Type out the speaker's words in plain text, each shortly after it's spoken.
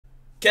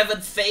Kevin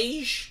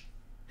Feige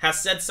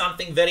has said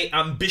something very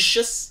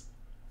ambitious,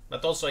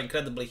 but also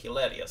incredibly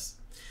hilarious.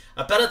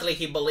 Apparently,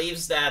 he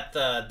believes that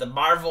the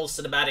Marvel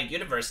Cinematic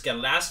Universe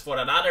can last for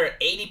another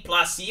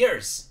 80+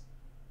 years.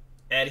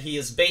 And he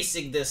is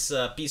basing this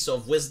piece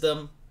of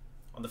wisdom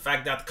on the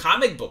fact that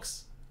comic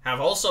books have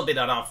also been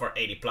around for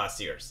 80+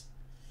 years.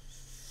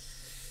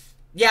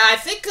 Yeah, I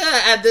think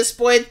at this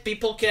point,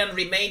 people can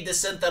remain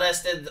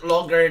disinterested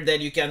longer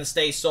than you can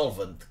stay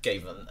solvent,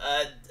 Kevin.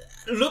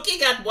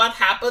 Looking at what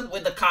happened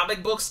with the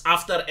comic books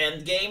after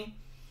Endgame,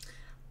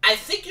 I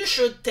think you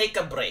should take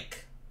a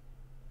break.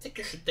 I think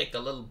you should take a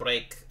little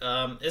break.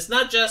 It's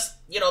not just,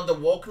 you know, the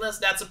wokeness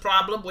that's a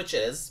problem, which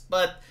is,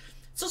 but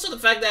it's also the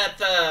fact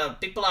that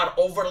people are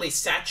overly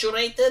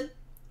saturated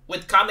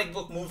with comic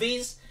book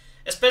movies,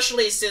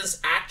 especially since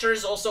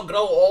actors also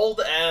grow old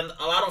and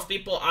a lot of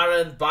people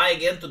aren't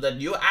buying into the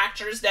new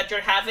actors that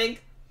you're having.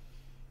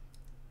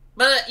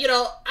 But, you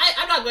know,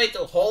 I'm not going to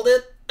hold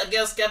it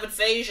against Kevin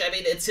Feige. I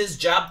mean, it's his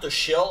job to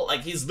shill.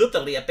 Like, he's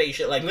literally a paid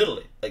shill. Like,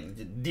 literally.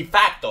 Like, de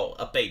facto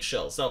a paid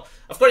shill. So,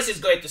 of course, he's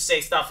going to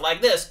say stuff like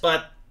this.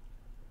 But,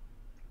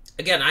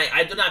 again,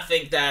 I do not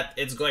think that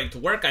it's going to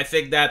work. I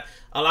think that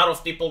a lot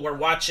of people were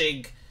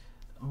watching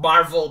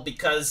Marvel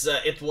because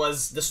it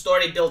was the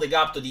story building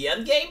up to the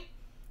end game.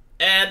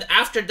 And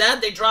after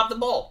that, they dropped the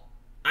ball.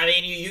 I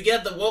mean, you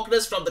get the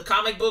wokeness from the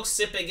comic books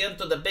sipping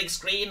into the big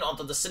screen,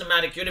 onto the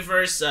cinematic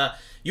universe.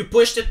 You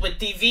pushed it with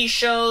TV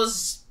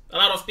shows. A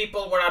lot of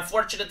people were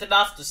unfortunate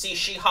enough to see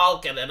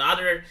She-Hulk and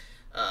other,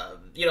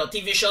 you know,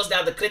 TV shows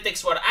that the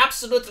critics were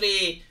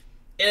absolutely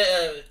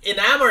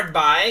enamored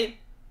by.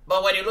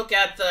 But when you look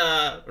at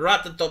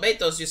Rotten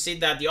Tomatoes, you see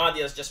that the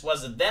audience just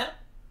wasn't there.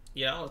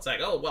 You know, it's like,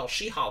 oh, well,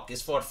 She-Hulk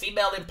is for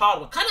female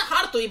empowerment. Kind of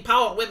hard to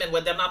empower women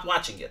when they're not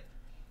watching it.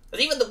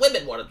 Because even the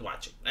women weren't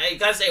watching. You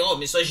can't say, oh,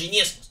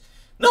 misogynismus.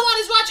 No one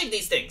is watching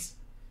these things.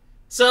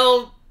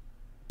 So,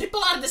 people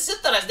are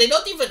disinterested. They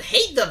don't even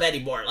hate them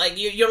anymore. Like,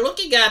 you're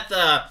looking at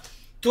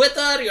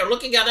Twitter, you're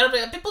looking at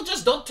everything. People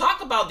just don't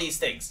talk about these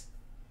things.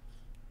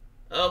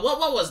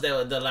 What was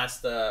the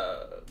last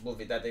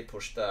movie that they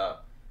pushed?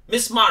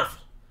 Miss Marvel.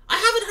 I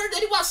haven't heard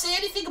anyone say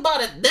anything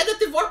about it,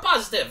 negative or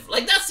positive.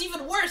 Like, that's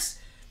even worse.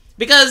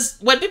 Because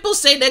when people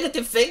say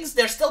negative things,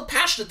 they're still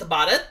passionate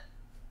about it.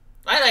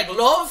 Right? Like,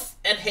 love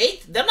and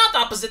hate, they're not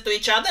opposite to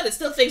each other. It's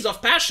still things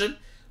of passion.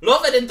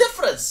 Love and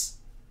indifference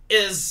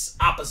is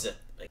opposite.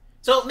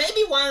 So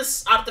maybe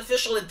once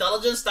artificial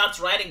intelligence starts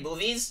writing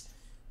movies,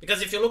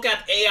 because if you look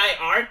at AI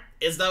art,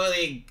 it's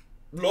the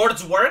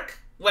Lord's work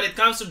when it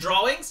comes to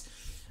drawings.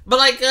 But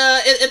like,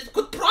 it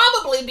could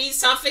probably be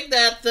something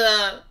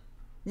that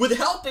would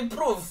help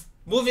improve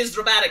movies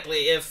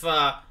dramatically if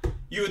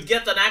you would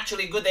get an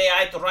actually good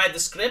AI to write the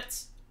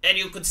script, and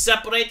you could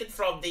separate it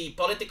from the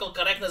political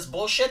correctness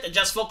bullshit and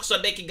just focus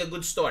on making a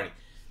good story.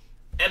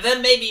 And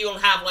then maybe you'll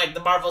have like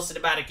the Marvel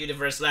Cinematic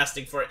Universe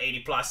lasting for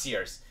 80+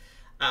 years.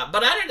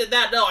 But other than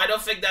that, no, I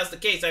don't think that's the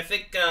case. I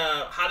think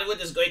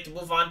Hollywood is going to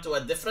move on to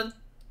a different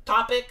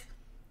topic.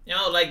 You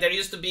know, like there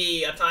used to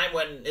be a time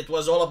when it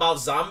was all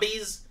about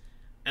zombies,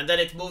 and then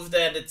it moved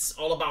and it's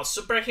all about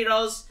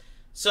superheroes.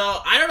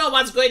 So I don't know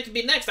what's going to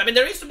be next. I mean,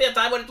 there used to be a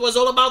time when it was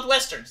all about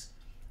westerns.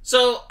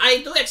 So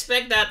I do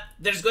expect that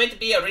there's going to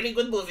be a really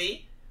good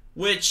movie,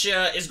 which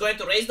is going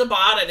to raise the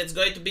bar, and it's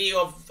going to be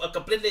of a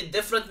completely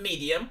different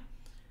medium.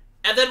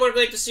 And then we're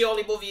going to see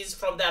only movies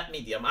from that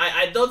medium.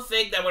 I don't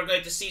think that we're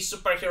going to see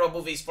superhero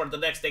movies for the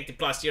next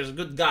 80+ years.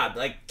 Good God.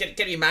 Like,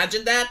 can you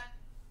imagine that?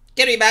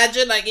 Can you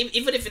imagine? Like,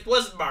 even if it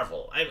wasn't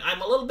Marvel,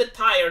 I'm a little bit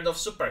tired of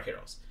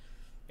superheroes.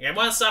 Like, I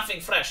want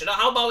something fresh. You know,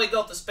 how about we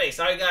go to space?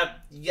 How you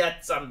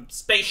get some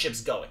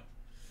spaceships going?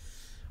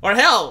 Or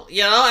hell,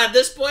 you know, at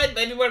this point,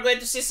 maybe we're going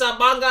to see some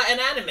manga and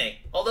anime.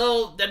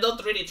 Although, they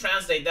don't really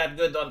translate that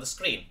good on the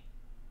screen.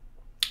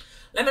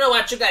 Let me know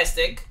what you guys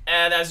think.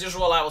 And as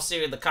usual, I will see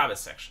you in the comment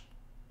section.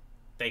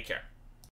 Take care.